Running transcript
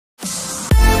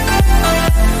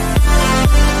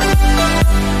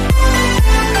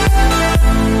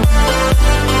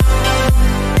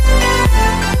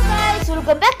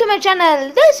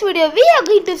channel. This video we are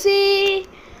going to see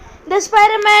the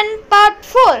Spider-Man Part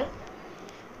 4.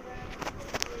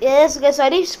 Yes guys,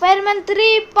 sorry, Spider-Man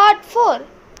 3 Part 4.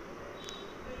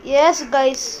 Yes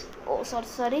guys, oh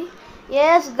sorry.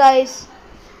 Yes guys,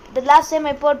 the last time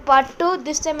I put Part 2,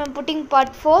 this time I'm putting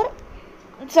Part 4.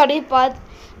 Sorry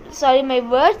my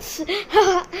words.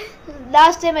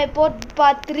 Last time I put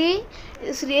Part 3.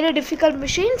 It's really difficult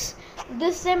machines.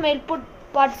 This time I'll put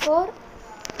Part 4.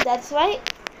 That's why.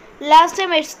 Last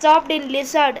time I stopped in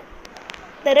lizard.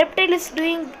 The reptile is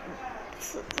doing.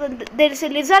 There is a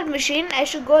lizard machine. I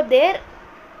should go there.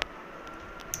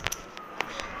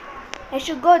 That's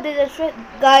right.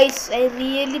 Guys, I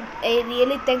really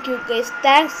thank you guys.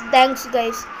 Thanks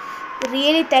guys.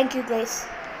 Really thank you guys.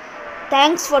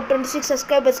 Thanks for 26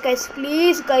 subscribers guys.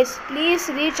 Please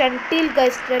reach until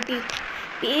guys 30.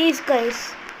 Please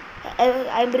guys.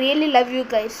 I really love you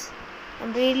guys. I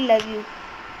really love you.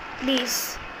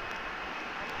 Please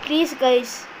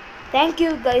guys. Thank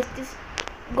you guys. Just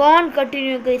go on,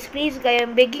 continue guys. Please guys,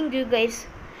 I'm begging you guys.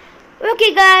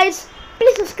 Okay guys,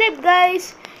 please subscribe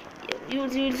guys. You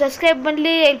will subscribe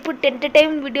only. I'll put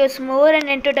entertainment videos more and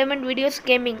entertainment videos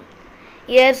gaming.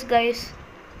 Yes guys.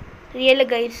 Really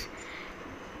guys.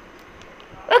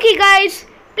 Okay guys,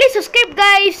 please subscribe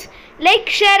guys. Like,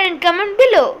 share and comment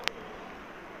below.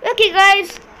 Okay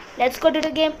guys, let's go to the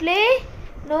gameplay.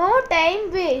 No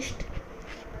time waste.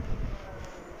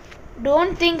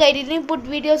 Don't think I didn't put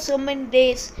videos so many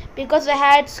days because I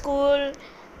had school,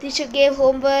 teacher gave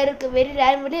homework, very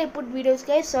randomly I put videos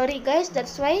guys. Sorry guys,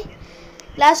 that's why.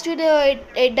 Last video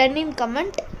I done in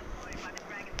comment.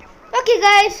 Okay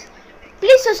guys,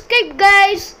 please subscribe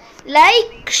guys.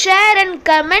 Like, share and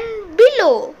comment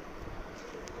below.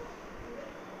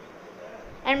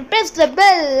 And press the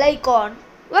bell icon.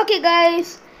 Okay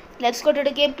guys, let's go to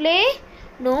the gameplay.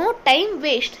 No time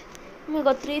waste. Oh my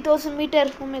god, 3000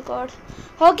 meters. Oh my god.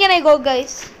 How can I go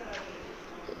guys?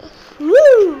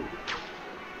 Woo!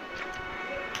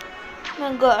 Oh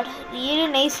my god, really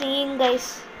nice singing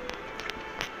guys.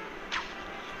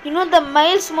 You know the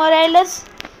Miles Morales?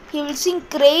 He will sing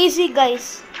crazy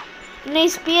guys. In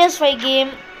his PS5 game.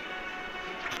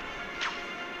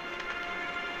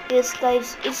 Yes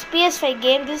guys, it's PS5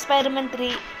 game. This is Spider-Man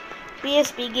 3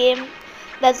 PSP game.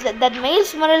 That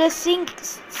Miles Morales sing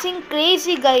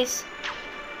crazy guys.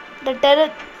 The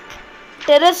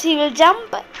terrors he will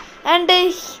jump and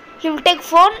he will take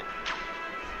phone.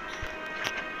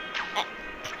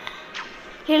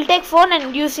 He'll take phone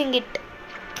and using it.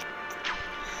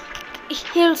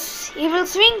 He will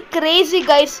swing crazy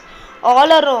guys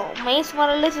all around. Miles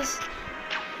Morales is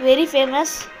very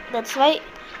famous. That's why.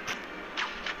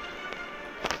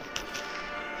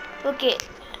 Okay,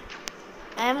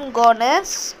 I'm gonna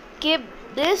skip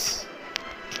this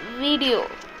video.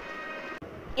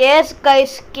 Yes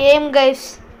guys, game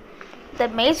guys. The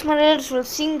Miles Morales will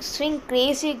swing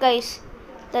crazy guys.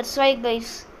 That's why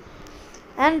guys.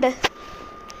 And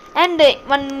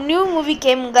one new movie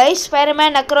came guys,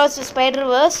 Spider-Man Across the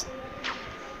Spider-Verse.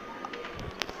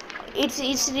 It's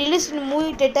released in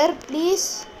movie theater.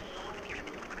 Please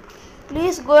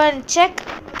go and check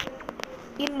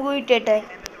in movie theater.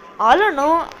 I don't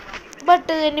know,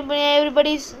 but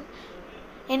anybody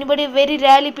very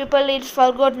rarely people it's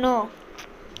forgot. No.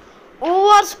 Who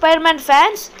are Spider-Man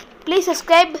fans? Please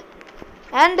subscribe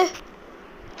and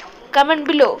comment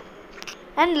below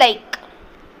and like.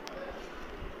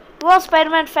 Who are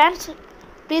Spider-Man fans?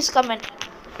 Please comment.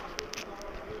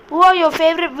 Who are your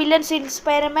favorite villains in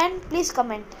Spider-Man? Please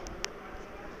comment.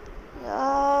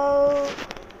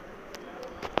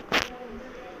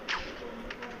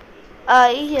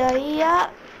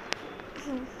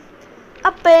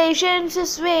 A patience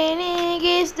is waning,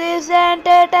 is this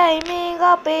entertaining?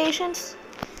 A patience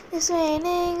is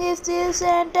waning, is this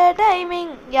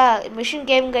entertaining? Yeah, mission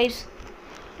game guys.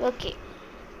 Okay.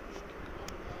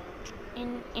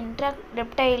 Interact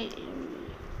reptile.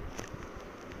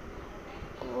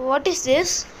 What is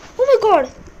this? Oh my god!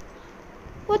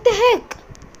 What the heck?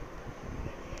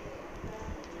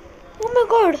 Oh my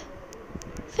god!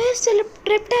 Where's the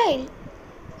reptile?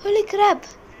 Holy crap!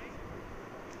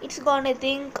 It's gone, I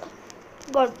think.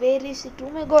 God, where is it? Oh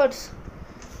my god!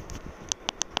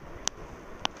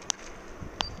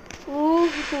 Ooh.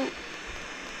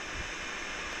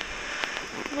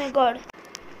 Oh my god!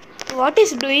 What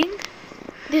is doing?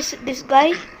 This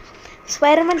guy?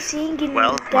 Spider-Man seeing in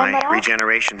camera. My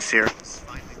regeneration serum is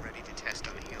finally ready to test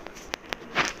on a human.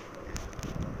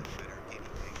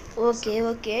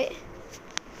 Okay.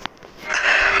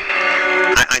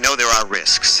 I know there are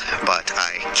risks, but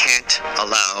I can't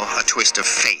allow a twist of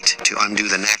fate to undo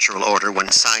the natural order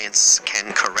when science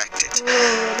can correct it.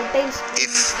 Oh, what is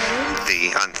If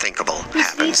the unthinkable he's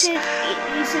happens,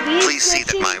 please see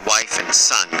that my wife and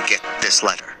son get this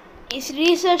letter. He's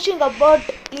researching about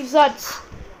lizards.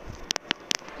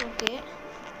 Okay.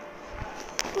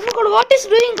 Oh my god, what is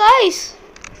doing, guys?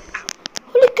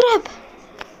 Holy crap.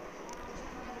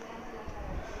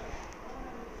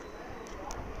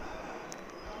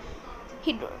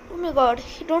 Oh my god,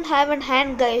 he don't have a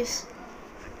hand, guys.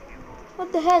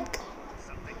 What the heck?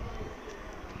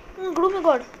 Oh my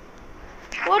god.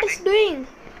 What is doing?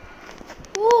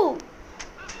 Oh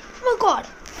my god.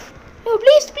 No,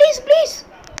 please, please, please.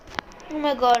 Oh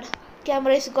my god.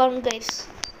 Camera is gone, guys.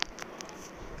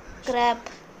 Crap.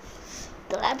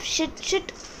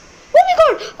 Shit. Oh my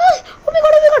god. Oh my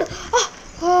god. Oh my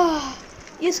god.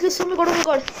 Yes, oh my god. Oh my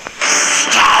god.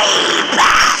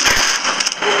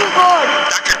 Oh my god.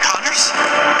 Dr. Connors? Oh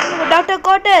my god, Dr.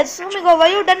 Cortez. Oh my god, why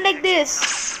you done like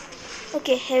this?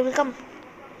 Okay, here we come.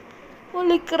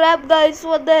 Holy crap, guys.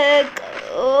 What the heck?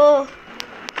 Oh.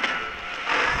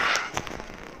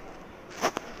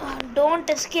 Don't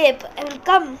escape. I will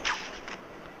come.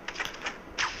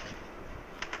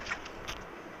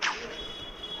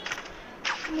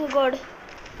 Oh my god.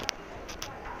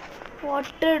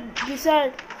 What a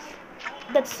wizard.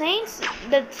 That science,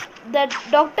 that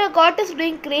Dr. Gott is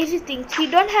doing crazy things. He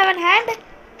don't have a hand.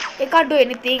 He can't do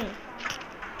anything.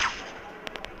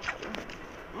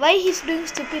 Why he's doing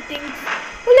stupid things?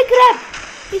 Holy crap.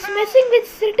 He's messing with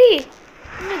city.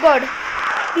 Oh my god.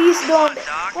 Please don't.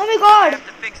 Oh my god. Oh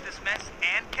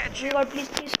my god, please.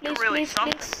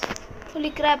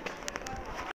 Holy crap.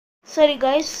 Sorry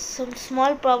guys, some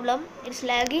small problem. It's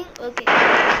lagging. Okay.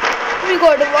 Oh my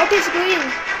god, what is doing?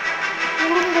 Oh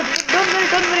my god, don't worry.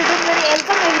 I'll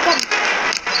come. Oh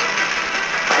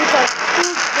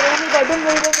my god, don't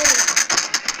worry. Go.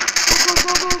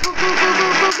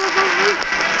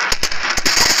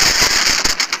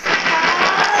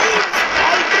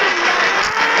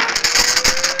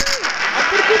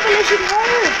 People should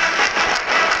help.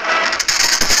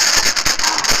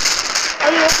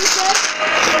 Are you okay, sir?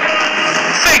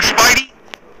 Thanks, Spidey!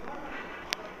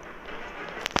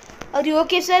 Are you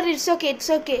okay, sir? It's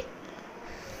okay.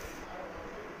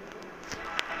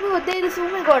 No, there is. Oh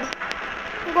my god.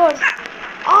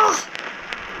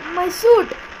 My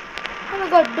suit. Oh my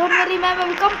god, don't worry, ma'am. I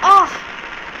will come.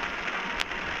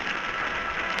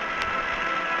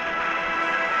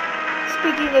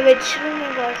 Speaking of which, oh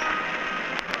my god.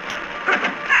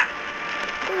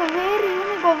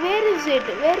 Where is it?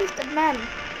 Where is that man?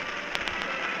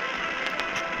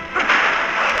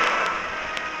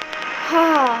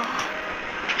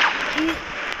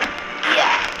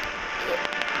 Yeah.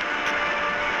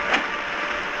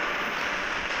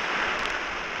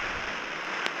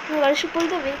 Oh, I should pull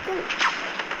the vehicle.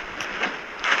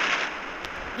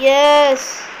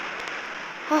 Yes.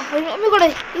 Oh my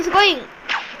god, he's going.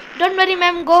 Don't worry,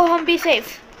 ma'am. Go home. Be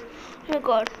safe. Oh my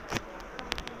god.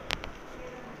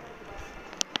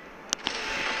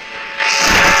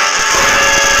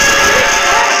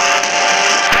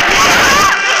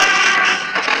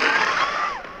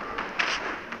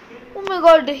 Oh my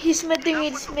god, he's messing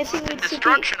with city.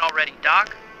 Destruction already,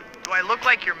 Doc. Do I look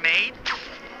like your maid?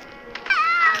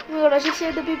 Oh my god, I should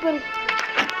save the people.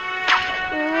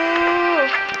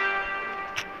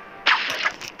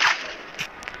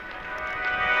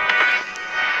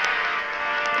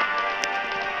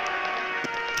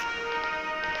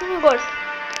 Oh my god.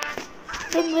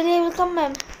 Don't worry, I will come,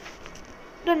 ma'am.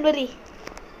 Don't worry.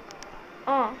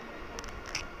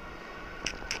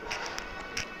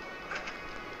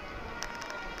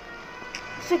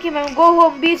 It's okay, ma'am. Go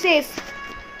home. Be safe.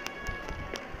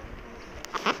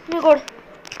 Oh my god.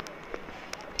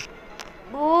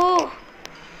 Oh.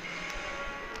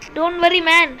 Don't worry,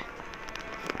 man.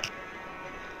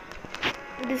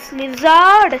 This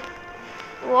lizard.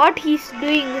 What he's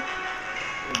doing?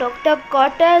 Dr.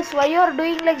 Cortez, why you are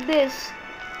doing like this?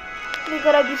 Oh my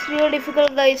god, it's really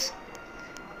difficult, guys.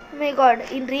 Oh my god,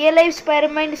 in real life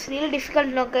Spider-Man is really difficult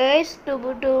now, guys,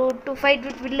 to fight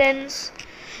with villains,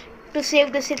 to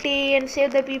save the city and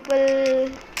save the people.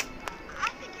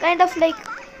 Kind of like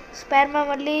Spider-Man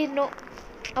only know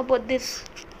about this.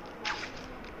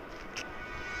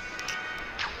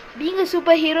 Being a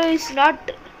superhero is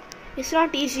not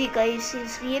easy, guys.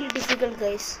 It's really difficult,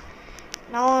 guys.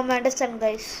 Now I understand,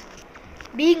 guys.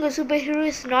 Being a superhero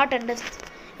is not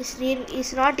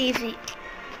easy.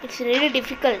 It's really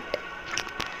difficult.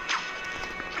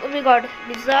 Oh my god,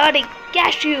 lizard, I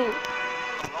catch you.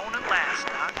 Alone at last,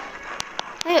 Doc.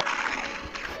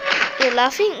 You're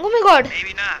laughing? Oh my god.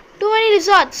 Maybe not. Too many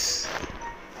lizards.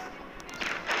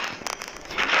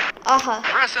 Aha.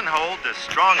 Press and hold the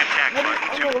strong attack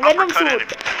button to Venom uppercut suit.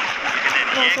 enemies.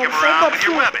 yank him around with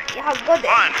your webbing. Yeah, go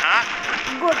there. Fun, huh?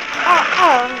 Good.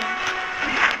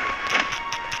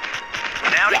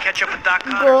 Now to catch up with Doc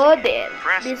Connors. Go there.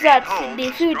 Press These and are hold the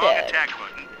defeated. strong attack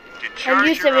button to I'll charge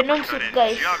use your the venom uppercut suit, and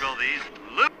guys. juggle these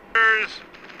losers.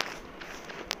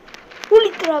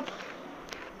 Holy crap.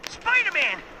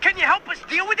 Spider-Man, can you help us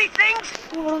deal with these things?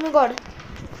 Oh my god.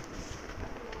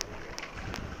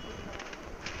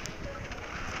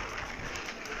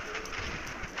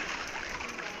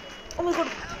 Oh my god.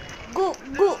 Go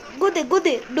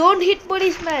there. Don't hit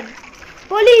policeman.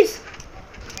 Police.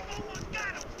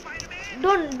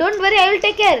 Don't worry, I will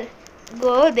take care.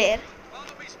 Go there.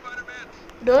 Follow me, Spider-Man.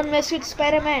 Don't mess with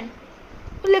Spider-Man.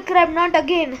 Holy crap, not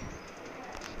again.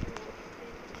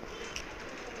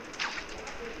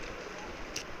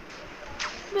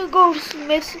 Oh my god,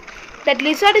 that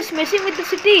lizard is messing with the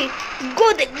city.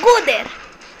 Go there.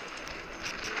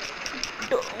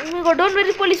 Oh my god, don't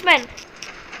worry, policeman.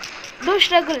 Don't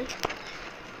struggle.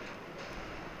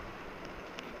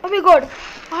 Oh my god.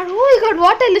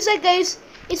 What a lizard, guys.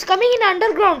 It's coming in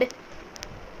underground.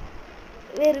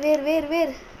 Where?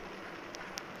 Where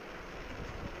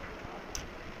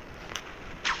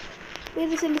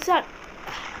is the lizard?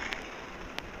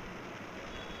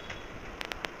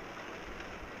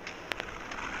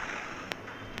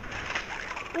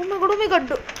 Oh my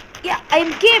god. Yeah, I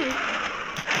came.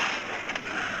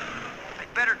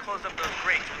 I'd better close up those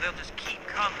grates or they'll just keep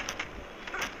coming.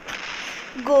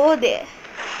 Go there.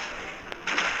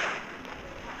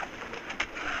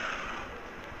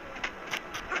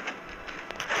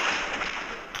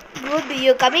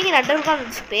 You're coming in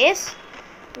underground space.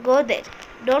 Go there.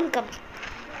 Don't come.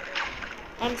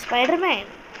 I'm Spider-Man.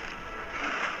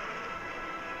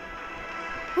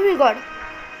 Oh my god.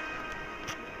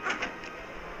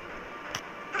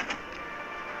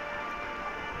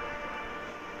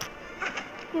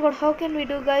 Oh my god, how can we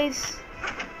do, guys?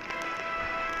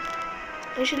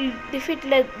 I should defeat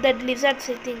that lizards,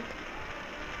 I think.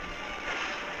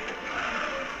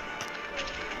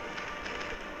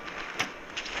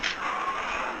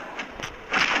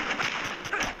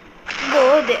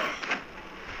 Go there.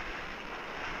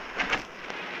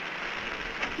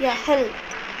 Yeah, help.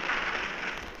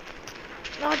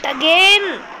 Not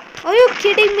again. Are you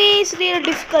kidding me? It's really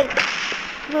difficult.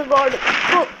 Oh my god.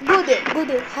 Go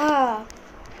there.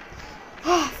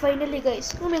 Finally,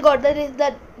 guys. Oh my god,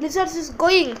 that lizard is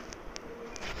going.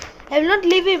 I will not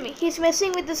leave him. He's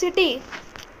messing with the city.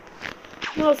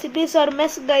 No, cities are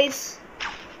mess, guys.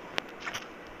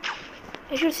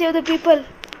 I should save the people.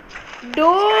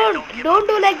 Don't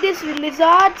do like this,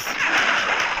 lizards.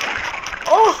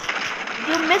 Oh,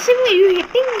 you're messing with you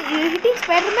hitting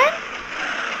Spider-Man?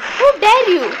 Who dare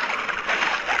you?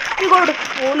 Oh my god,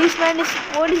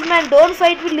 policeman, don't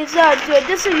fight with lizards. You're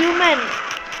just a human.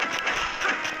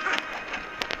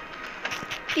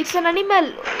 It's an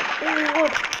animal. Oh my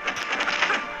god.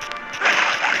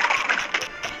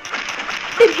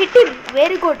 Hit him.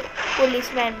 Very good,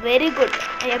 policeman. Very good.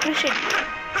 I appreciate you.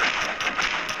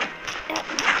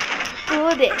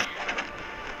 Go there.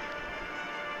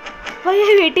 Why are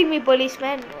you hitting me,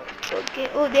 policeman? Okay.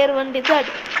 Oh, there one lizard.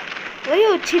 Why are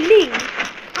you chilling?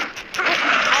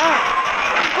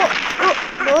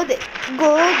 Go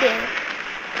there.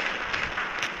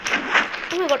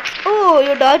 Oh my god. Oh,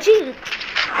 you're dodging.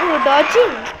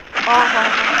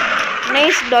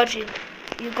 Nice dodging.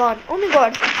 You gone. Oh my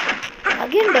god.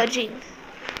 Again dodging.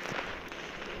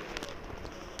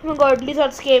 Oh my god,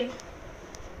 lizards came.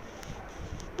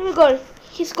 Oh my god,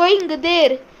 he's going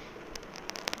there.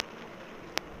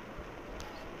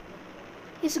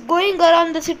 He's going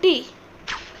around the city.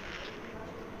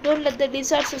 Don't let the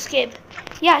lizards escape.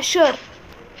 Yeah, sure.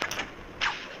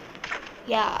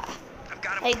 Yeah,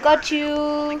 I got you.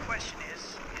 The question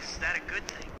is that a good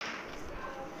thing?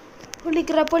 Holy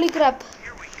crap.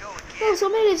 Here we go again. Oh, so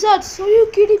many lizards. Are you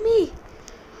kidding me?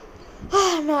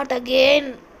 Not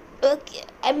again. Okay,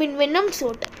 I'm in venom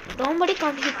suit. Nobody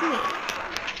can hit me.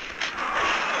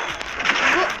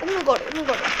 Oh my god. Go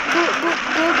there.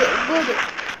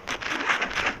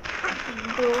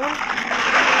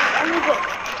 Oh my god.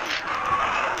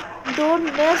 Don't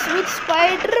mess with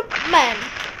Spider-Man.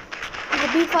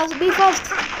 Be fast.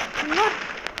 Not,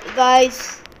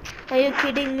 guys. Are you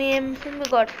kidding me? Oh my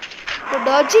god. You're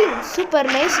dodging. Super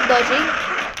nice dodging.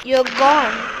 You're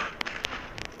gone.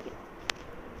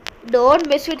 Don't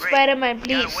mess with Spider-Man,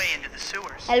 please. Got away into the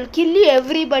sewers. I'll kill you,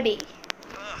 everybody.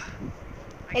 Ugh.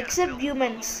 Except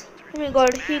humans. Oh my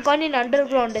god, he gone in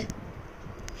underground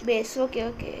base.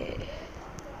 Okay.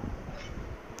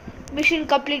 Mission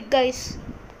complete, guys.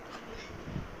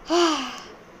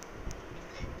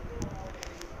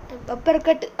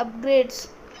 Uppercut upgrades.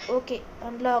 Okay,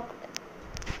 unlocked.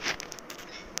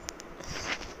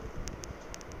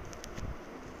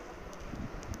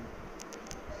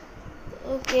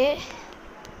 Okay,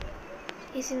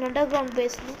 he's in underground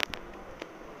base. No?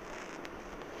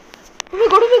 Oh my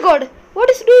god, what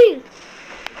is he doing?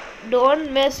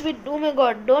 Don't mess with, oh my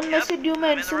god, don't mess with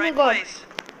humans, oh my god. Place.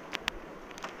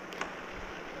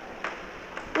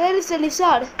 Where is the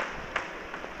lizard?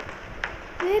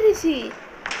 Where is he?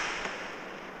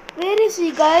 Where is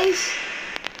he, guys?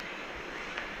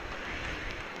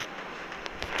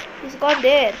 He's gone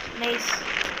there. Nice.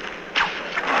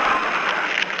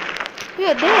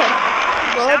 You're there.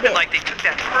 Go Sounded there. like they took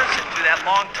that person through that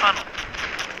long tunnel.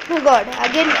 Oh my god,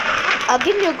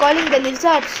 again you're calling the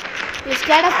lizards. You're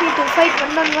scared of me to fight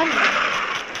one-on-one.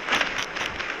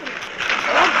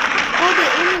 What? Oh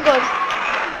my god.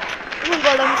 Oh my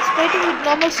god, I'm fighting with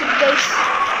normal suit, guys.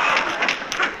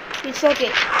 It's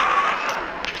okay.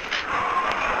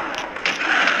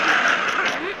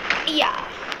 Yeah.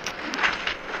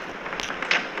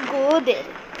 Go there.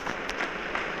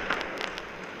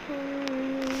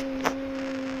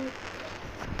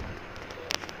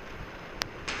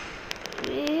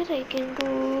 Where I can go?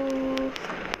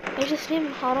 I just swim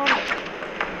around.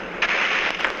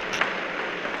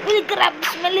 Holy crap, the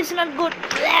smell is not good.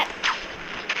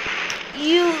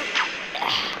 You.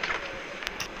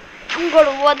 Oh god,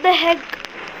 what the heck?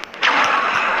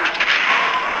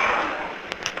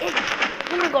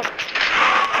 Oh my god.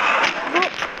 Go.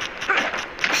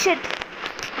 Shit.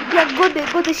 Yeah, go there.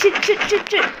 Shit.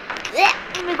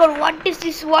 Oh my god, what is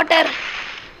this water?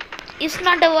 It's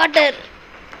not a water.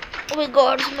 Oh my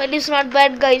god, smell is not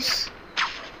bad, guys.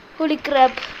 Holy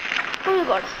crap. Oh my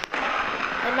god.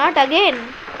 And not again.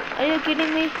 Are you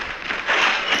kidding me?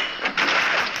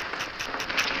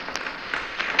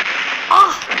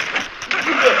 Ah!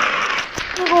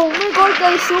 Oh my god,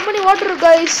 guys. So many water,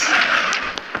 guys.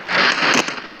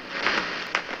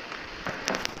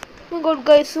 Oh my god,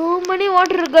 guys. So many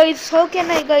water, guys. How can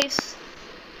I, guys?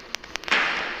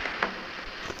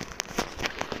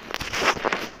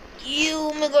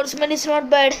 Oh my god, smell is not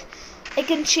bad. I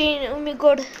can change. Oh my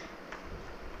god.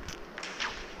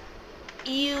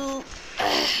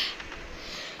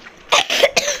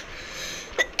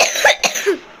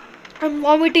 I'm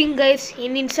vomiting, guys,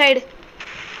 inside.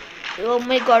 Oh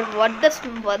my god, what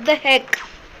the heck?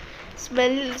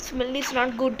 Smell is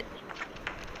not good.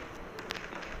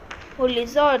 Oh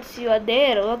lizards, you are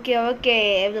there. Okay,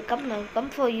 I will come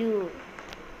for you.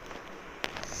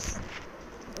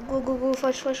 Go,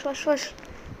 fast.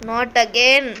 Not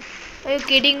again. Are you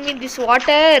kidding me? This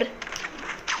water.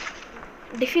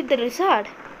 Defeat the lizard.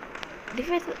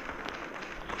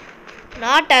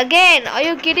 Not again. Are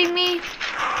you kidding me?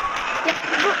 Yeah,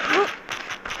 go.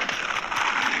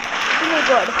 Oh my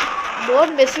god.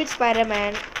 Don't mess with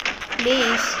Spider-Man.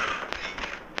 Please.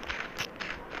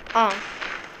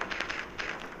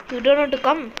 You don't want to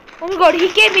come. Oh my god, he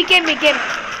came.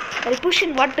 I'll push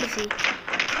in water, see.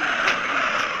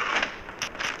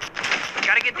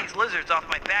 Gotta get these lizards off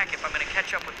my back if I'm gonna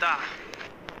catch up with Doc.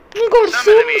 Oh my god,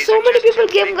 so many people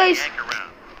came, guys.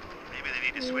 Maybe they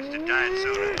need to switch to diet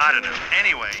soda. I don't know.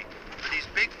 Anyway, for these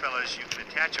big fellas, you can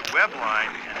attach a web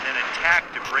line and then attack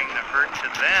to bring the hurt to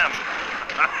them.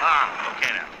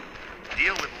 Okay now.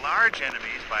 Deal with large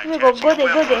enemies by Oh my god, attaching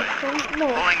go a web there. line,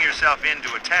 No. pulling yourself in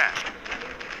to attack.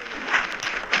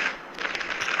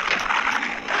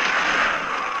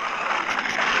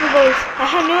 Oh guys, I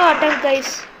have new attack,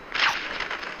 guys.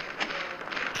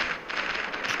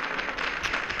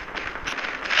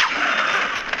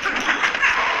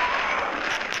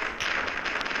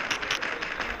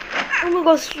 Oh my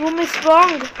gosh, room is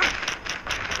strong.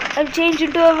 I'll change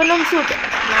into a venom suit.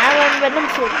 Now I'm venom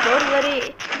suit, don't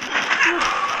worry.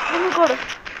 Oh my god.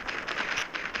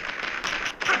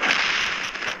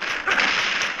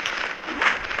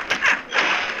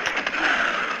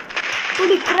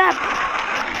 Holy crap.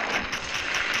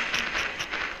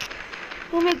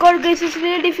 Oh my god, guys, it's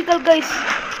really difficult, guys.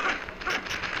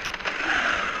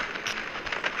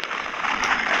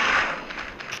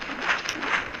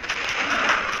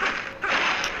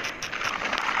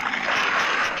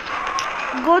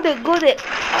 Go there.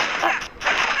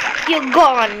 You're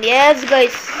gone. Yes,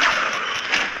 guys.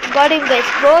 Got him, guys.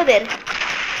 Go there.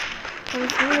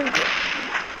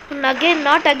 And again,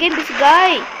 not again, this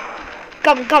guy.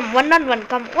 Come, 1-on-1,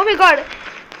 come. Oh my god.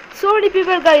 So many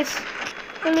people, guys.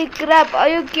 Holy crap. Are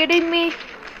you kidding me?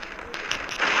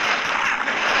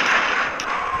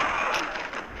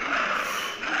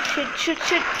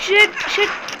 Shit.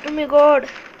 Oh my god.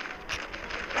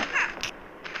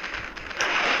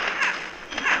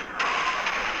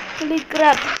 Holy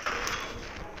crap.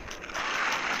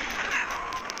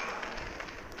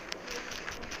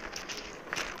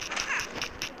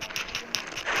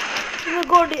 my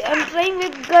god, I'm trying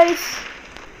with guys.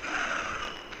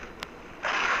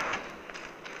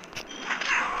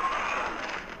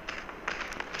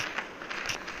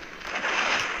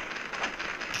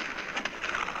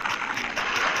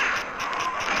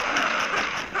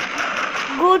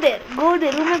 Go there, go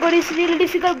there. Oh my god, it's really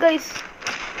difficult, guys.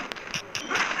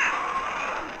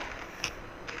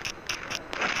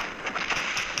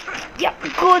 Yeah,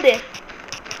 go there.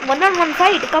 1-on-1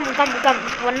 fight. Come.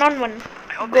 1-on-1.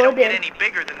 I hope Go they don't there. get any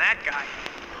bigger than that guy.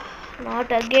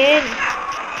 Not again.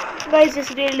 Guys,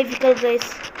 it's really difficult, guys.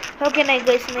 How can I,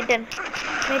 guys, maintain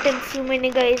so many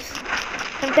guys?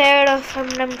 I'm tired of.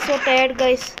 I'm so tired,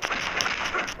 guys.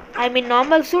 I'm in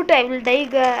normal suit. I will die.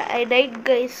 I died,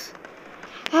 guys.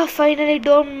 Ah, finally,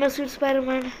 don't mess with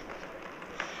Spider-Man.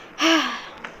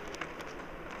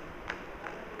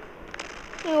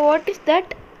 What is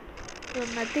that? Oh,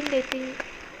 nothing, I think.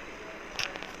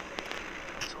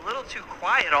 It's a little too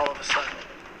quiet all of a sudden.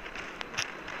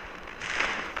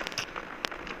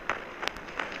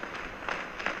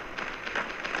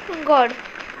 Oh god.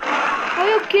 Are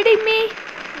you kidding me?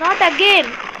 Not again.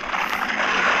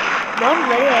 Don't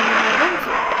worry, I'm in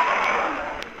emergency.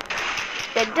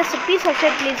 They're just a piece of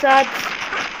shit, lizards.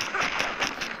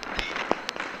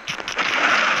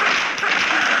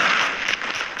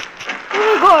 Oh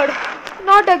my god.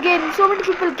 Not again. So many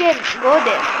people came. Go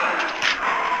there.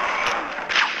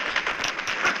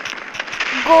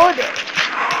 Go there.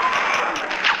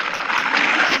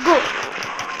 Go.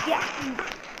 Yeah.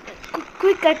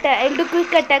 Quick attack. I'll do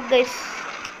quick attack, guys.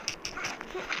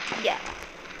 Yeah.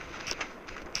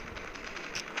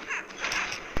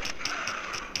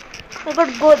 I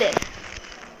got go there.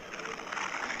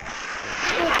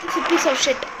 Oh, it's a piece of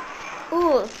shit.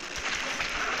 Oh.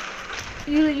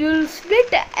 You'll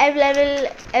split. I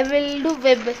will do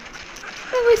web.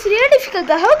 Oh, it's really difficult.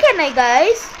 How can I,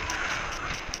 guys?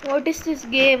 What is this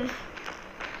game?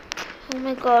 Oh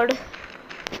my god.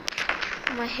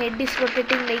 My head is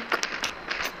rotating like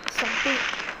something.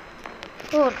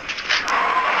 Oh,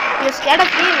 you're scared of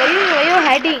me? Why are you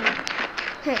hiding?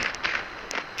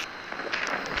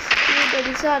 The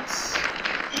results.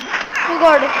 Oh my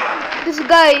god, this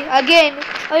guy again.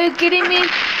 Are you kidding me?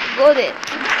 Go there.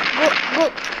 Go.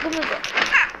 Oh my god.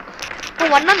 Oh,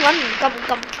 1-on-1.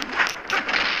 Come.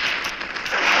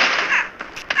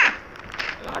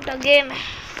 Not again.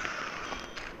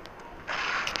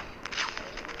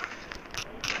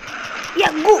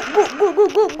 Yeah,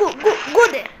 go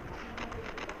there.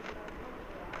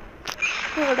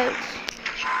 What else?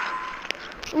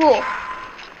 Whoa.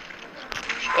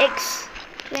 X.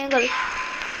 Triangle.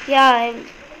 Yeah,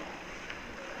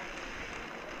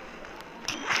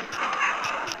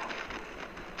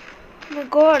 oh my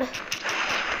god.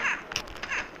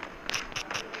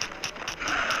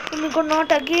 Oh my god,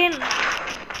 not again.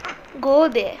 Go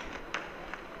there.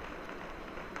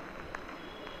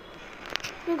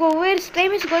 Go, where's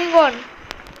time is going on?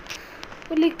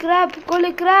 Holy crap.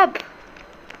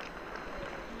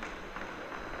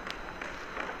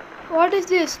 What is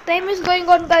this? Time is going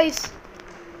on, guys.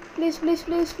 Please.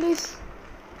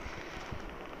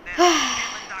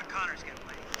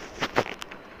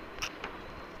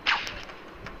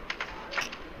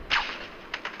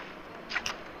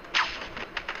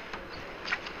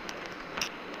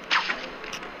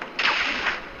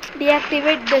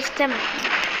 Deactivate the stem.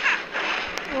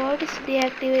 What is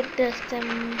deactivate the stem?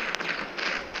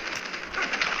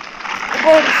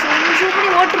 God, so many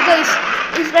water, guys.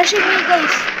 It's rushing me,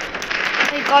 guys.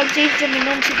 I can't change the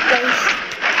minion ship, guys.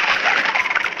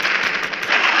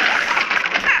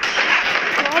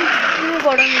 Oh my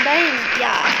god, I'm dying.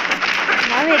 Yeah.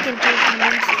 Now I can change the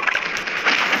minion ship.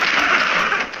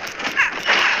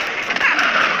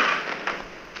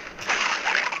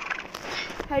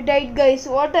 I died, guys.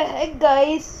 What the heck,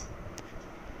 guys?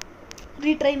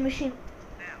 Retry machine.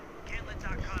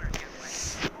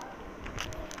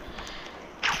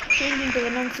 Change into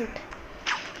Venom suit.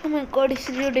 Oh my god, it's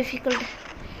really difficult.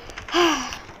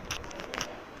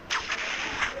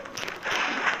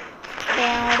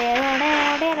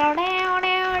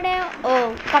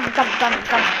 Oh, come.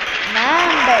 Man,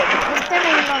 died. This time I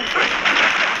will not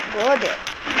go there.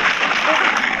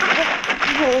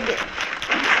 Go there.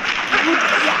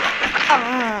 Yeah.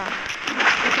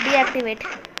 Let's deactivate.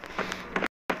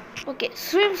 Okay,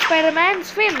 swim, Spider-Man,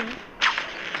 swim.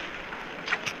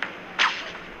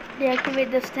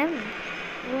 Deactivate the stem.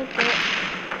 Okay.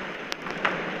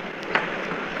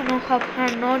 No hug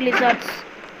and no lizards.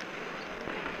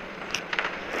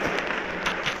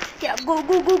 Yeah, go.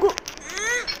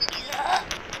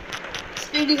 It's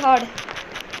really hard.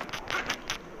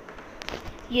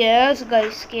 Yes,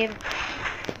 guys, game.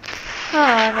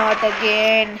 Ah, not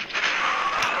again.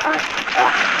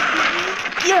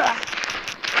 Yeah.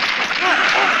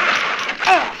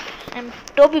 I'm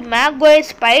Toby Maguire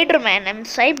Spider-Man. I'm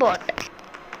Cybot.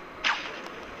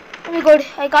 Oh my god,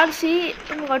 I can't see.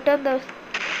 Oh my god, turn the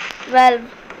valve.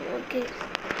 Okay.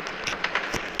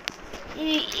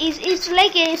 It's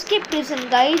like a escape prison,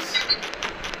 guys.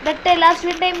 That last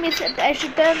time I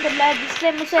should turn the valve. This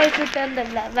time also I should turn the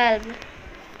valve.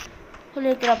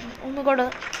 Holy crap. Oh my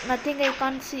god, nothing I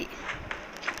can't see.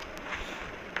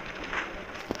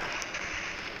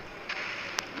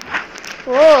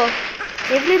 Oh,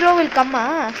 every row will come,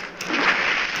 ah.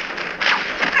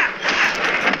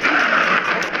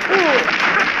 Oh,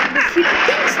 the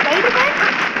flipping Spider-Man?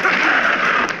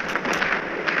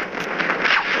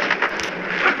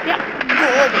 Yeah, go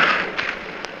away.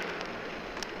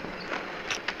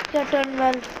 Yeah, turn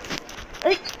well.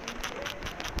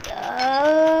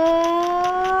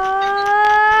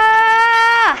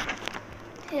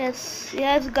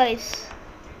 Yes, guys.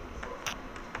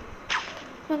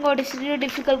 Oh my god, it's really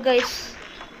difficult, guys.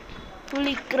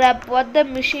 Holy crap, what the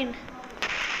machine?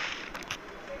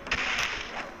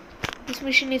 This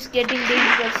machine is getting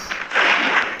dangerous.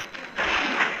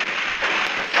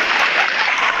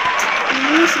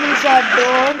 Please, Lisa,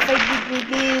 don't fight with me,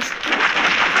 please.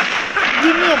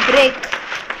 Give me a break.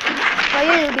 Why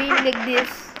are you doing like this?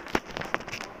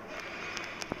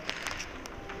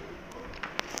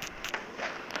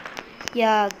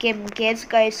 Yeah, game, guys.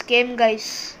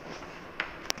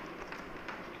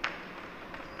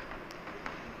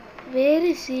 Where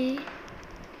is he?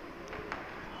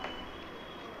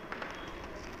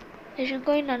 I should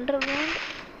go in underground.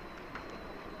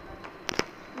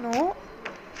 No.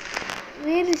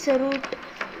 Where is the route?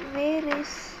 Where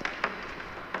is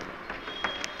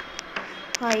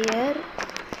higher?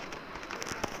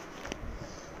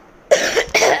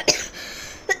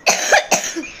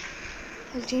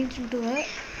 I'll change into a.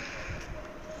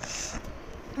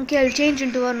 Okay, I'll change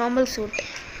into a normal suit.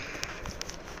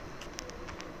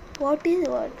 What is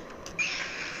what?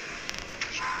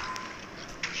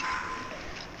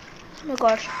 Oh my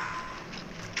god.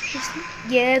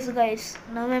 Yes, guys.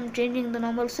 Now I'm changing the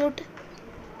normal suit.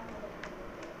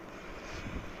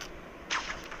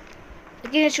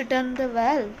 Again, I should turn the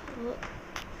valve.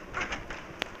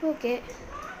 Okay.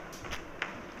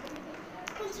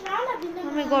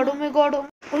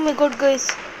 Oh my god,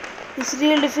 guys. It's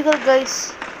real difficult,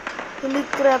 guys. Holy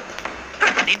crap.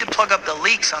 Need to plug up the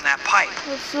leaks on that pipe.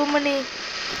 There's so many.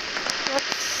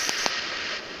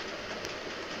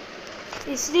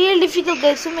 It's real difficult,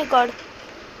 guys. Oh my god.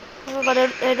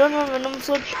 I don't know Venom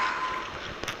suit.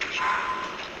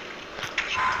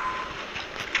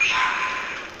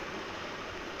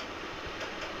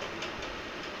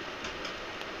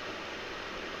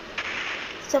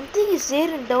 Something is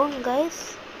there and down,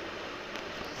 guys.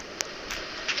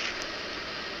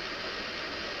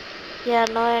 Yeah,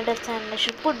 now I understand. I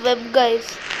should put web,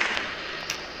 guys.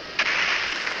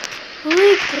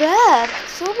 Holy crap!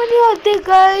 So many are there,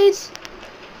 guys.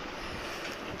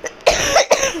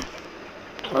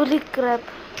 Holy crap!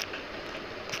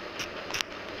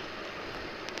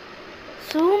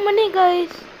 So many, guys.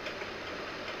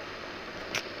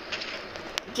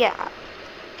 Yeah.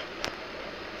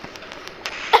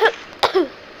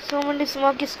 So many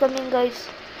smoke is coming, guys.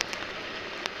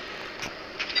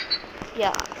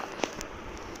 Yeah.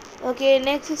 Okay,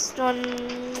 next is one.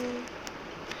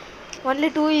 Only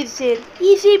two is here.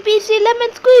 Easy peasy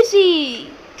lemon squeezy.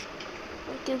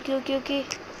 Okay.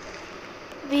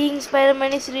 Being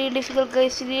Spider-Man is really difficult,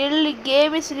 guys. Really,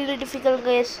 game is really difficult,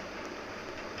 guys.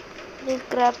 Holy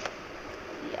crap.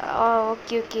 Yeah,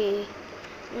 okay.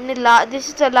 This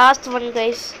is the last one,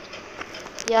 guys.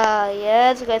 Yeah,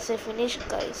 yes, guys, I finished,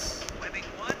 guys.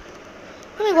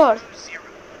 Oh my god.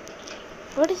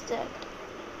 What is that?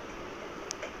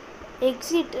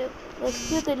 Exit.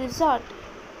 Rescue the lizard.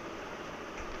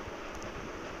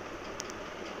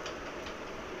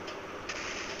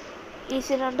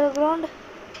 Is it underground?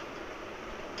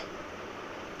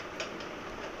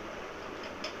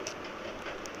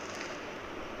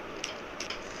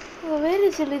 Oh, where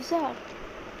is the lizard?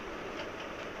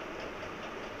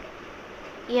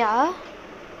 Yeah.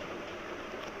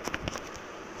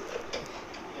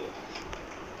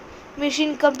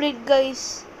 Mission complete,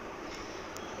 guys.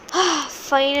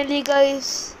 Finally,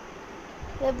 guys.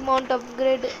 Web mount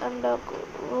upgrade and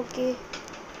okay.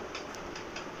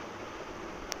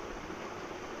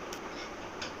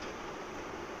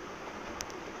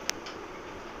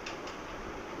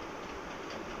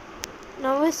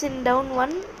 Now it's in down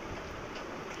one.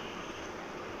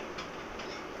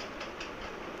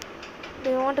 Do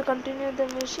you want want to continue the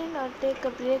mission or take a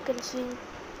break and see?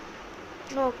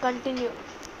 No, continue.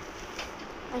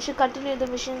 I should continue the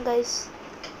mission, guys.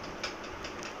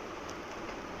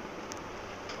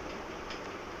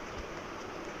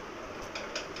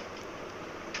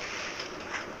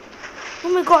 Oh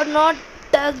my god, not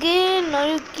again. Are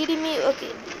you kidding me?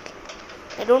 Okay.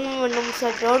 I don't want to,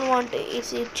 I don't want it.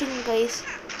 It's itching, guys.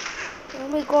 Oh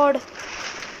my god.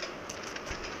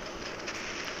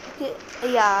 Okay,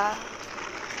 yeah.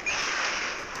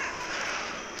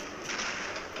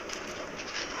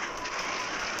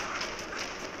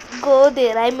 Go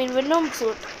there. I'm in Venom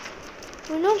suit.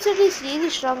 Venom suit is really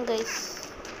strong, guys.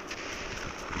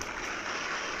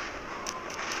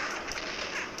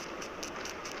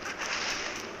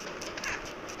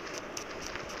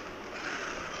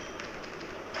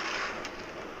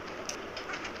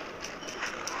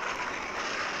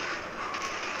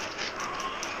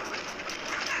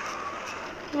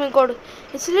 Oh my god,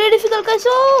 it's really difficult, guys.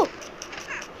 Oh,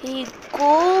 he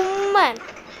go, man.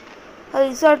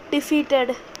 He's not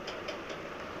defeated.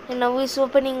 And now he's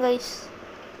opening, guys.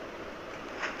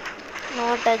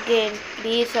 Not again.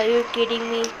 Please, are you kidding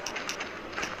me?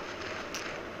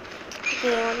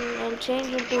 Okay, I'll change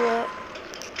into a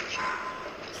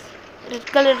red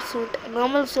colored suit.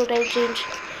 Normal suit, I'll change.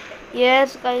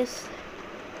 Yes, guys.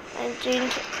 I'll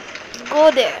change.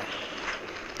 Go there.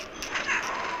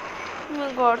 Oh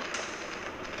my god.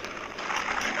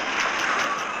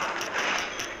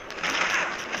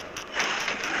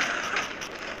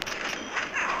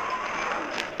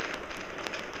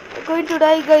 I'm going to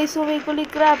die, guys. Oh my holy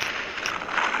crap.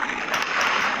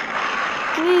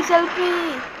 Please help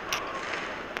me.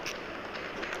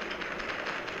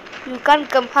 You can't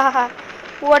come. Haha.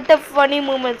 What a funny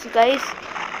moments, guys.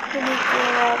 Holy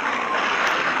crap.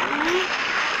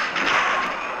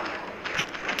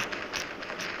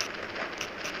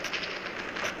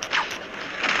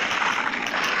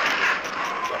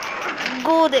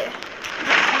 Go there.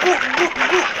 Go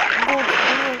there. Oh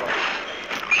my god.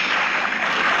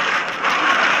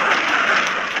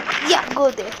 Yeah,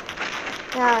 go there.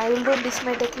 Yeah, I will do this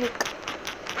my technique.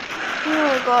 Oh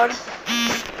my god.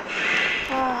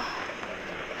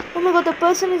 Oh my god, the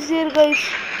person is there, guys.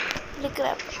 Holy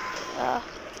crap.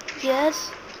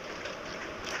 Yes.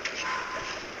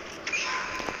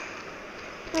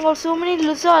 Oh my god, so many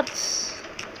lizards.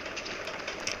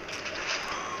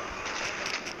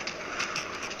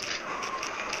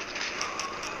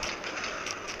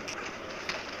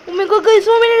 Oh my god, guys,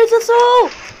 so many lizards. Oh!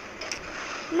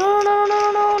 No.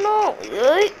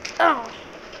 Oh.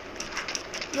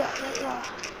 Yeah.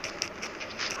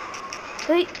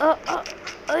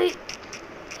 Hey.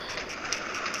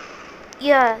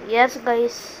 Yeah, yes,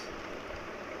 guys.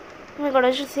 Oh my god,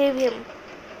 I should save him.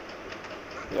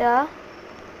 Yeah.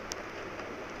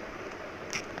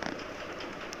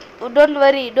 Oh, don't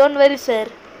worry, sir.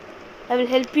 I will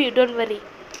help you, don't worry.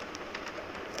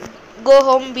 Go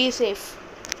home, be safe.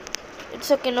 It's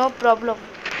okay, no problem.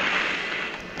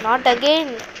 Not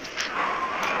again.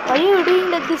 Why are you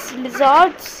doing like this,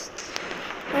 lizards?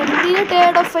 I'm really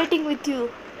tired of fighting with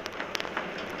you.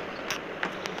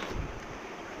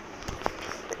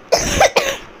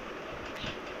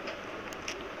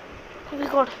 Oh my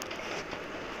god.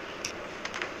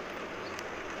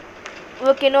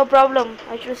 Okay, no problem.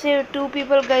 I should save 2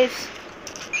 people, guys.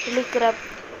 Holy crap.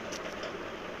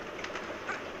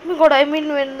 Oh my god, I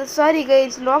mean sorry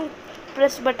guys, long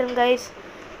press button, guys.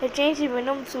 I changed the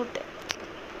Venom suit.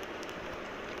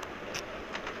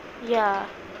 Yeah.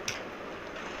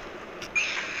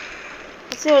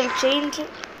 So I'll change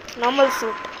normal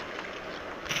suit.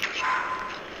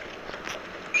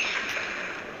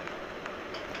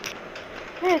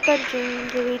 I can't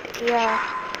change it. Yeah.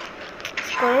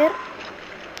 Square.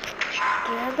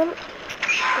 Triangle.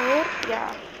 Square.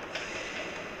 Yeah.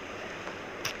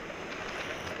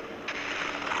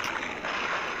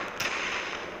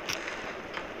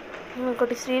 Oh my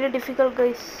god, it's really difficult,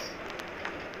 guys.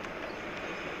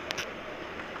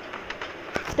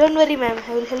 Don't worry, ma'am.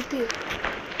 I will help you.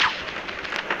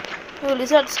 Oh,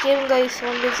 lizards came, guys.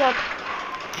 One lizard.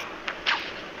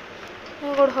 Oh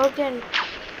my god, how can?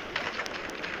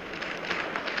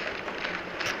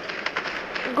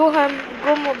 Go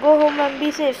home and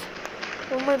be safe.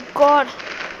 Oh my god.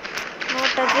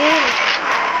 Not again.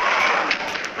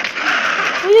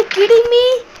 Are you kidding me?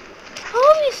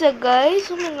 How is it,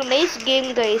 guys? Oh my god, nice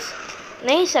game, guys.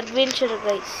 Nice adventure,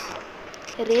 guys.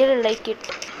 I really like it.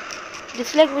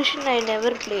 Dislike mission I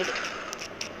never played.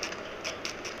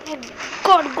 Oh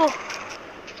god, go.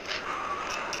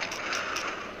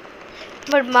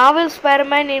 But Marvel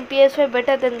Spider-Man in PS5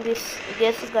 better than this.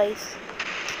 Yes, guys.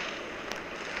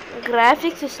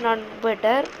 Graphics is not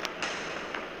better.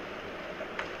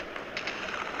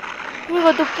 Oh my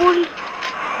god, the pool.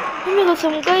 Oh my god,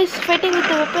 some guys fighting with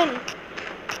the weapon.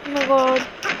 Oh my god.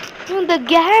 Oh, the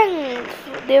gang.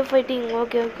 They're fighting.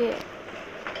 Okay, okay.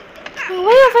 Why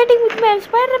are you fighting with me? I'm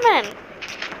Spider-Man.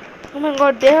 Oh my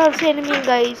god, they are also enemy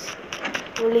guys.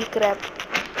 Holy crap.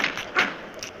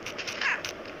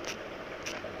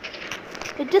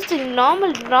 It's just a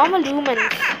normal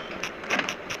humans.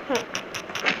 Huh.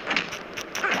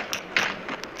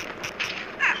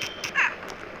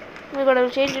 Oh my god, I will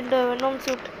change into a Venom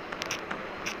suit.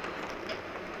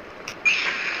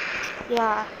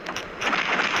 Yeah.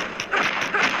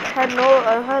 I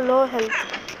have low health.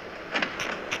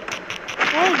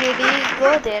 Hey lady,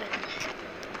 go there.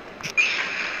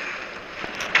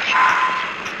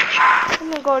 Oh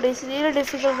my god, it's really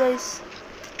difficult guys.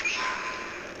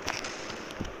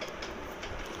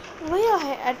 Why are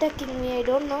you attacking me? I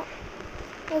don't know.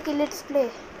 Okay, let's play.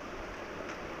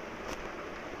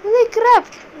 Holy crap!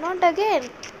 Not again.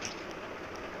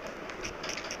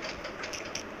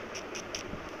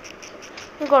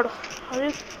 Oh my god, are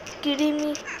you kidding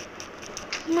me?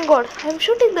 Oh my god, I'm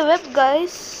shooting the web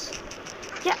guys.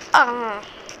 Yeah.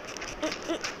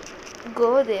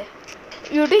 Go there.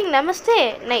 You're doing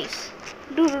namaste? Nice.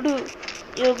 Do.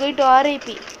 You're going to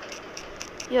RIP.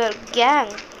 Your gang.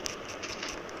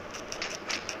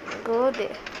 Go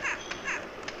there.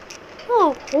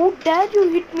 Oh, how dare you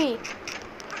hit me?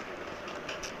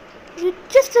 You're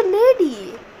just a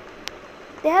lady.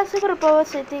 They have super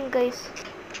powers, I think, guys.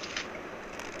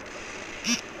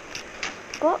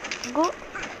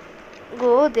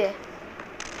 Go there.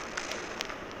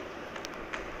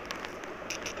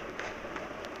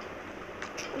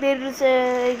 There is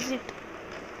a exit.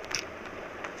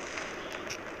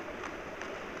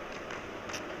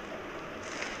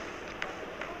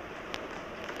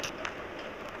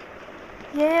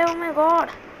 Yeah, oh my god.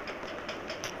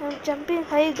 I'm jumping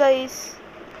high, guys.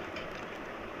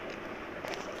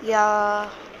 Yeah.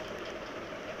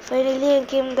 Finally I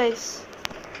came, guys.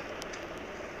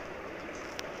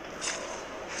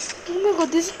 Oh my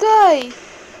god, this guy.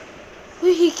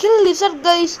 He killed lizard,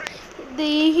 guys.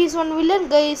 He's one villain,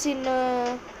 guys, in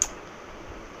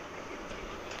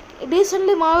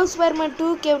recently Marvel Spider-Man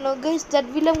 2 came now, guys. That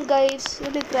villain, guys.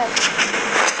 Holy crap.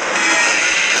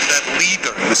 And that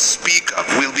leader you speak of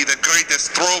will be the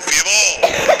greatest trophy of all.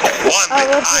 One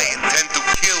that I intend to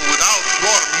kill without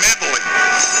your meddling.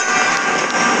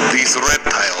 These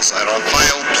reptiles are a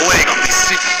vile plague on this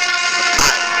city.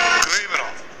 I, criminal,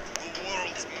 the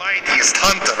world's mightiest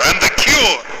hunter and the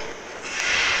cure.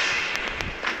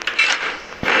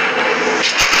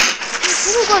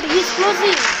 Oh my god, he's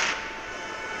closing.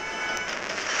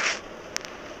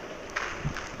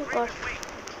 Oh god.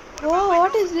 Whoa,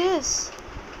 what is this?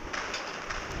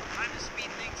 Time to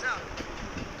speed things up.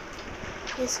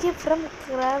 Escape from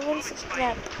Craven's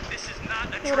trap. This is not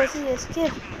a Where drill. does he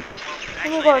escape? Well, Oh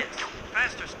my actually god. it is.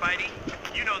 Faster, Spidey.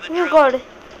 You know the Oh my drill. god.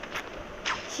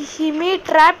 He made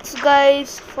traps,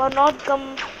 guys, for not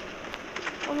come.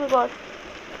 Oh my god.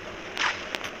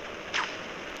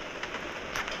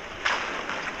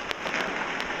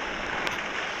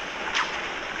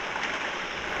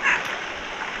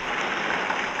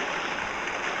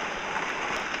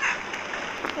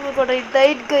 Oh my god, I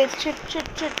died, guys. Shit.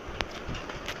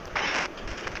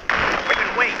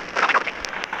 Wait.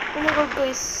 Oh my god,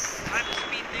 guys. Time to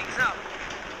speed things up.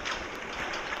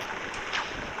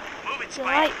 Move it,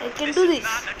 Why? Spidey. I can do This this. is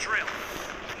not a drill.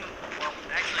 Well,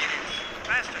 actually it is.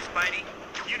 Faster, Spidey.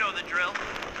 You know the drill.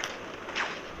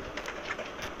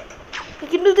 I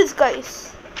can do this,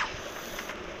 guys.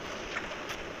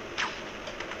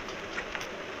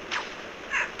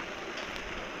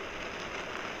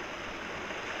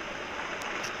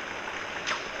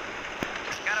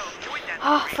 Gotta avoid that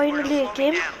Ah, debris or it'll finally I slow me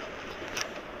came. down.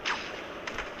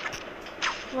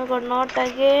 Oh my god, not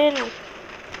again.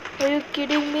 Are you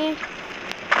kidding me?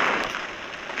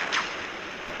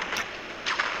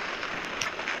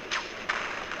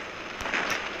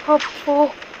 Hop,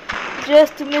 oh,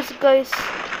 just missed, guys.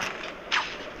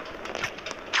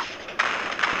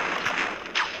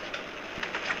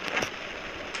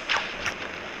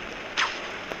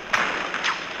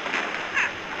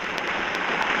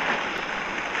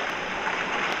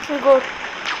 Oh my god.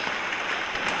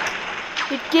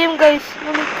 It came, guys.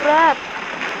 Holy crap.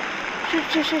 Shit.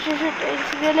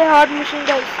 It's really hard mission,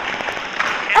 guys.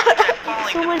 Catch that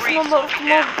falling So much debris, smoke, slow me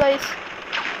down. guys.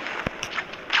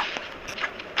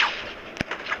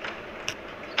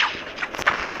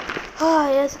 Ah,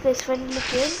 yes, guys, finally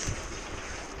came.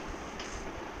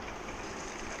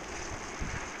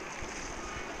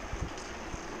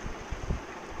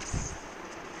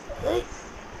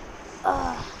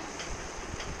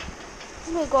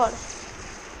 Oh my god.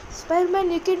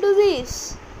 Spider-Man, you can do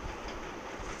this.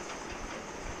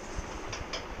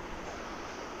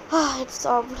 Ah, it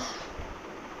stopped.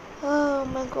 Oh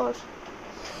my god.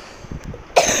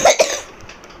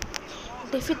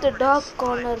 Defeat the dark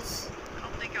corners. I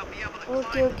don't think I'll be able to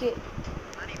Okay, climb. okay.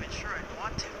 Not even sure I'd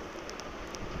want to.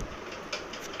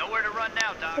 Nowhere to run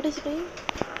now, Doc. What is it doing?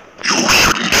 You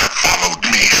shouldn't have followed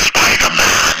me,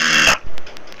 Spider-Man.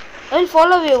 I will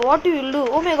follow you. What you will do?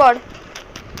 Oh my god.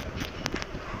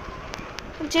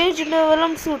 Change into a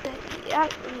venom suit. Yeah,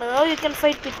 now you can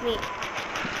fight with me.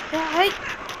 Yeah, hi.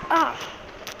 Ah.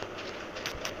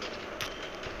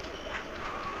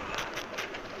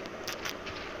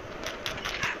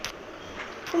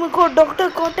 Oh my god, Dr.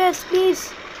 Cortez,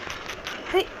 please.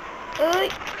 Hey. Hey.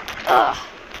 Ah.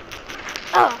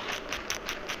 Ah.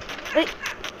 Hey.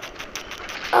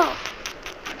 Ah.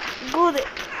 Go there.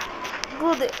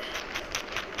 Go there.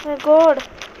 Oh my god.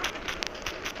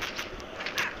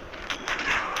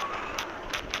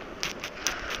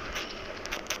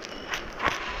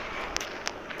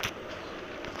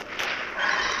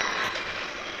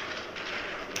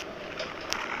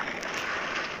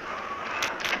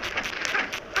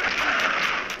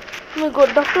 Oh my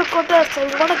god, Dr. Cortez, I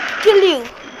wanna kill you.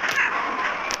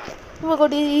 Oh my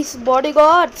god, these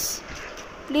bodyguards.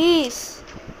 Please.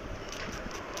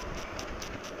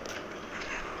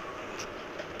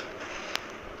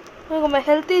 Oh my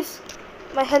god,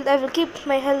 my health, I will keep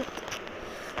my health.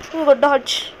 Oh my god,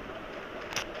 dodge.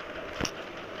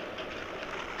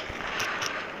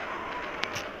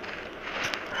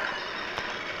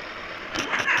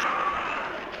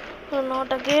 No,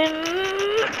 not again.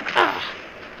 Ah.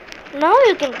 Now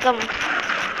you can come.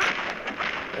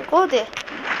 Go there.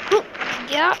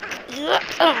 Yeah. Yeah.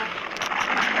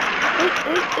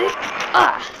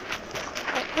 Ah.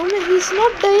 Oh my, he's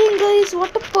not dying, guys.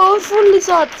 What a powerful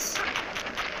lizards.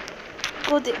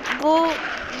 Go there.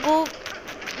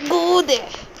 Go there.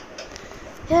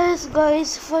 Yes,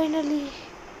 guys, finally.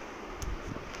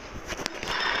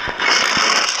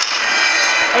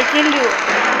 I killed you.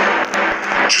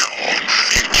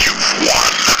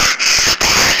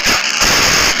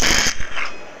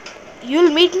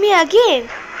 You'll meet me again.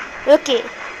 Okay.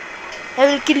 I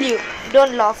will kill you.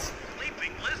 Don't laugh.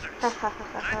 Sleeping lizards. Ha ha ha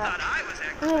I ha. thought I was Oh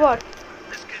actually. my god.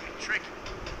 This could be tricky.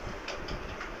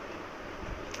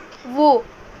 Whoa. Oh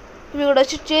my god, I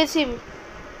should chase him.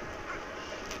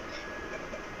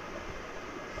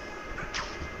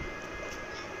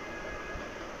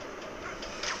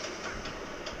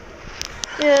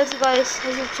 Yes, guys,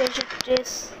 I should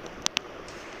chase.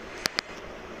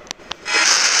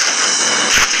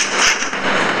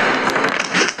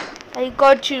 I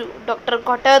got you, Dr.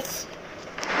 Cortez.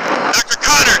 Dr.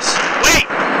 Connors, wait!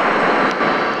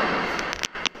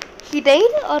 He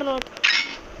died or not?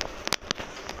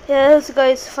 Yes,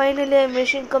 guys, finally a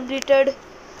mission completed.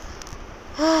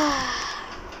 Oh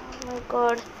my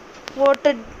god, what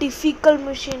a difficult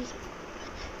mission.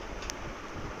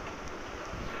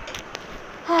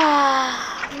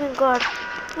 Oh my god.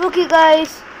 Okay,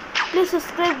 guys, please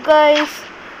subscribe, guys,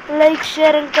 like,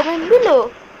 share, and comment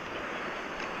below.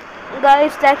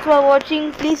 Guys, thanks for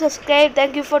watching. Please subscribe.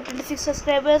 Thank you for 26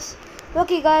 subscribers.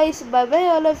 Okay, guys, bye bye,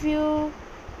 all of you.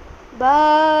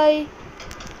 Bye.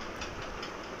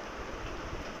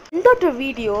 End of the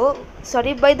video.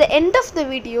 Sorry, by the end of the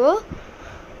video,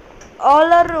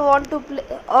 all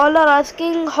are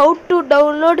asking how to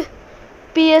download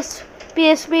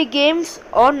PSP games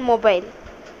on mobile.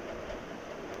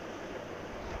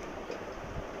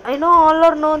 I know all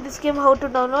or know this game how to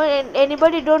download, and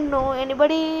anybody don't know,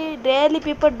 rarely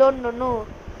people don't know.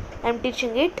 I'm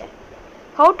teaching it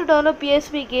how to download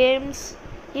PSP games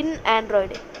in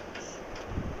Android.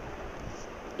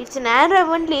 It's an Android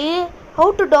only.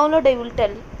 How to download I will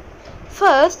tell.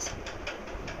 First,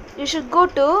 you should go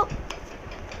to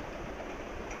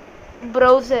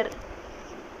browser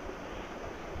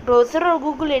or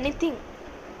Google anything,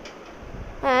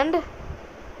 and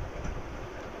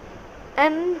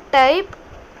type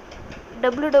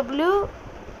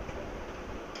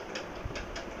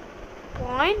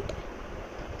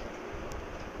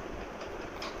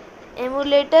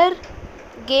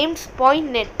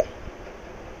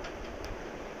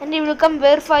and you will come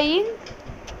verifying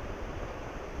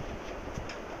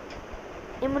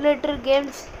emulator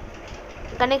games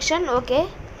connection. Okay,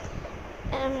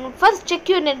 first check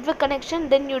your network connection,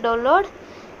 then you download.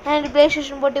 And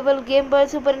PlayStation Portable, Game Boy,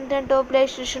 Super Nintendo,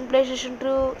 PlayStation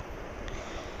 2.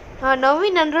 Now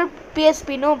in Android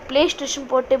PSP, no PlayStation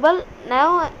Portable.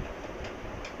 Now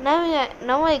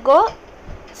I go.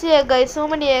 See here, guys, so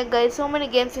many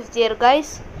games is there,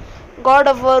 guys. God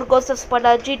of War, Ghost of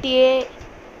Sparta, GTA,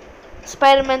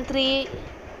 Spider-Man 3,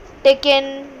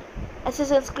 Tekken,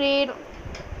 Assassin's Creed,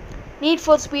 Need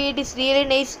for Speed is really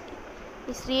nice.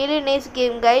 It's really nice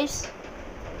game, guys.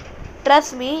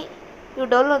 Trust me, you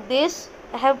download this.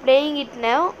 I have playing it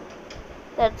now.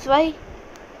 That's why.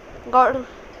 God,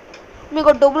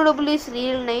 WWE is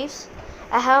really nice.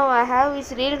 I have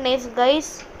is really nice,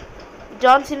 guys.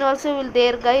 John Cena also will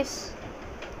there, guys.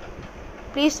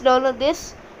 Please download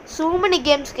this. So many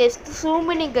games, guys. So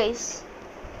many, guys.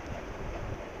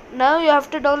 Now you have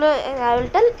to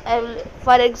download.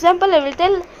 For example, I will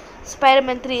tell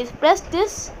Spider-Man 3. Press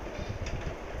this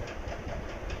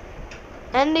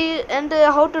and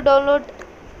how to download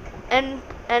and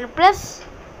press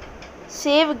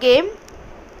save game.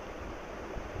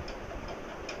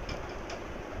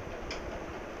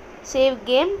 Save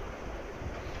game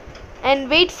and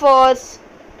wait for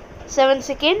 7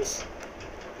 seconds.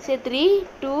 Say 3,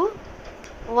 2,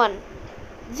 1,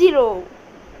 0.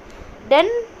 Then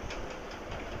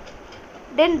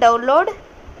download.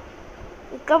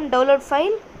 Come download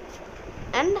file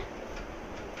and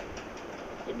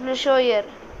it will show here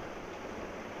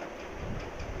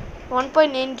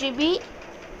 1.9 GB.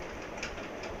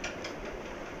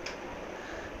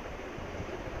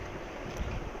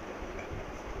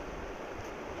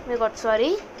 My God,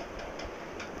 sorry.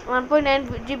 1.9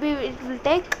 GB it will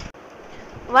take.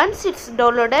 Once it's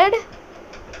downloaded,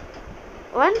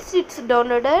 where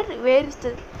is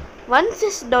the? Once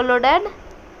it's downloaded,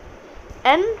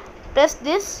 and press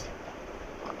this.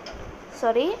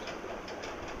 Sorry,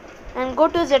 and go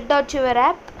to zachiver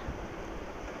app.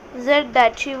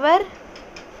 Zachiver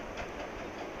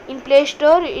in Play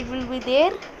Store. It will be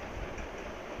there,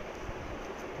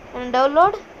 and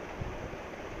download.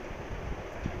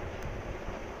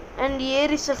 And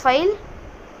here is a file.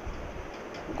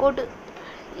 Go to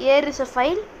here is a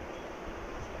file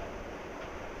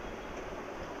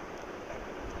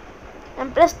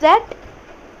and press that.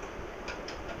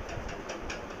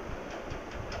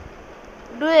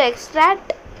 Do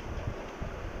extract.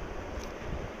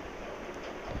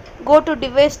 Go to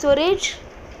device storage.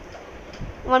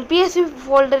 One PSP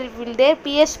folder will there.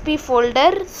 PSP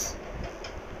folders.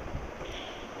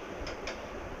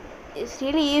 It's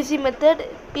really easy method.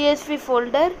 PSP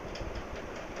folder.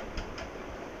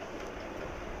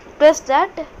 Press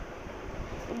that.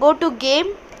 Go to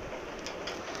game.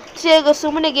 See, I got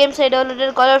so many games I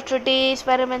downloaded. Call of Duty,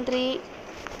 Spider-Man 3,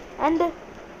 and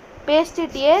paste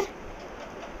it here.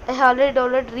 I have already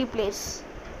downloaded. Replace,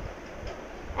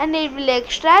 and it will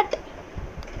extract.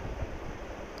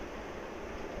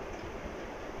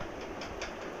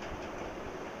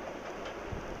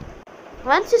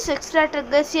 Once it's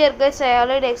extracted, guys, here, guys, I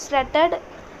already extracted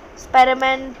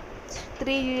Spider-Man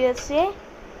 3 USA,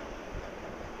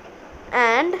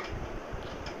 and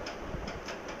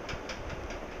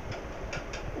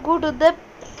go to the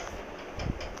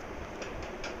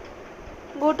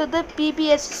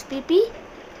ppsspp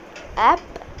app.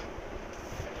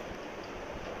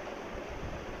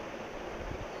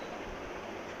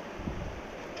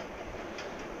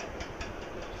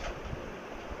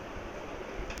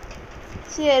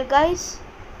 See here, guys.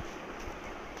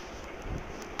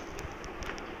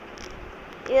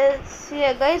 Yes,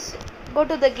 here, guys. Go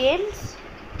to the games.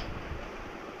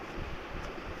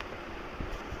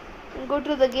 Go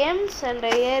to the games, and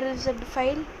here is the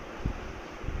file.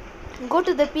 Go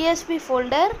to the PSP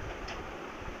folder.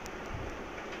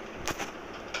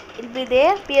 It will be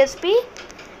there. PSP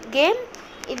game.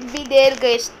 It will be there,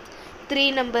 guys.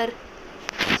 3 number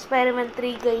Spider-Man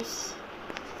 3, guys.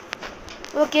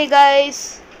 Okay,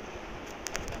 guys.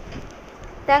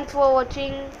 Thanks for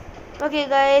watching. Okay,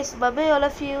 guys. Bye bye, all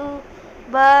of you.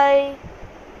 Bye.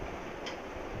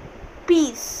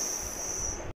 Peace.